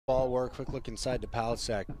Ball work, quick look inside to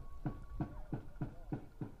Palasek.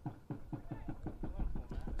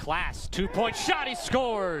 Class, two-point shot, he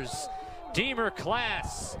scores! Deemer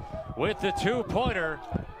Class with the two-pointer.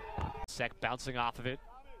 Sek bouncing off of it.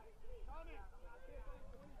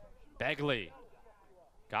 Begley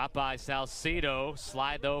got by Salcedo,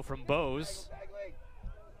 slide though from Bose.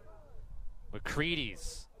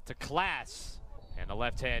 McCready's to Class, and the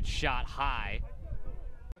left-hand shot high.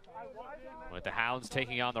 With the Hounds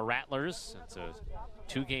taking on the Rattlers, it's a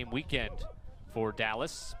two-game weekend for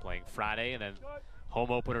Dallas, playing Friday and then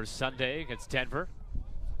home opener Sunday against Denver.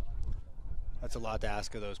 That's a lot to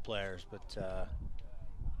ask of those players, but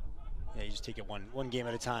yeah, you just take it one game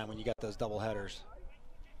at a time when you got those double headers.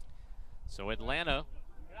 So Atlanta,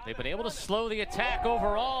 they've been able to slow the attack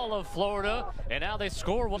overall of Florida, and now they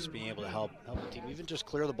score one. Just being able to help the team, even just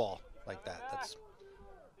clear the ball like that, that's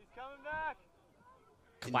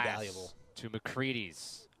invaluable. To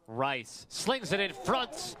McCready's. Rice slings it in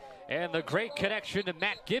front, and the great connection to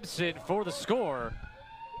Matt Gibson for the score.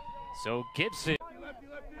 So Gibson.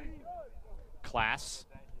 Class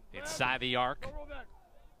inside the arc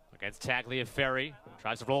against Tagliaferri.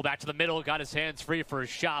 Tries to roll back to the middle, got his hands free for a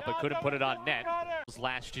shot, but couldn't put it on net.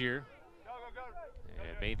 Last year,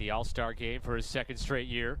 and made the All-Star game for his second straight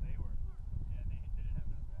year.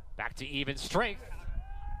 Back to even strength.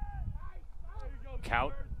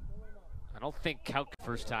 Kaut. I don't think Kaut,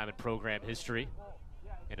 first time in program history.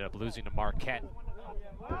 Ended up losing to Marquette.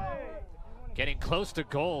 Getting close to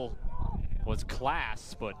goal was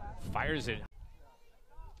Class, but fires it.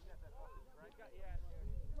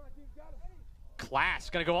 Class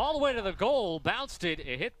gonna go all the way to the goal, bounced it,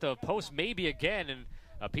 it hit the post maybe again, and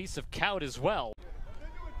a piece of Kaut as well.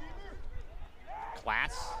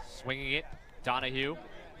 Class swinging it, Donahue.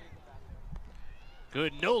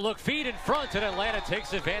 Good no-look feed in front, and Atlanta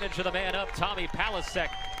takes advantage of the man up. Tommy Palasek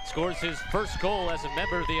scores his first goal as a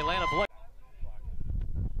member of the Atlanta Blade.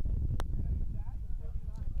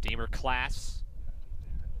 Deemer Class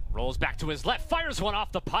rolls back to his left, fires one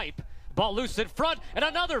off the pipe. Ball loose in front, and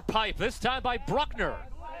another pipe, this time by Bruckner.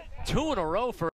 Two in a row for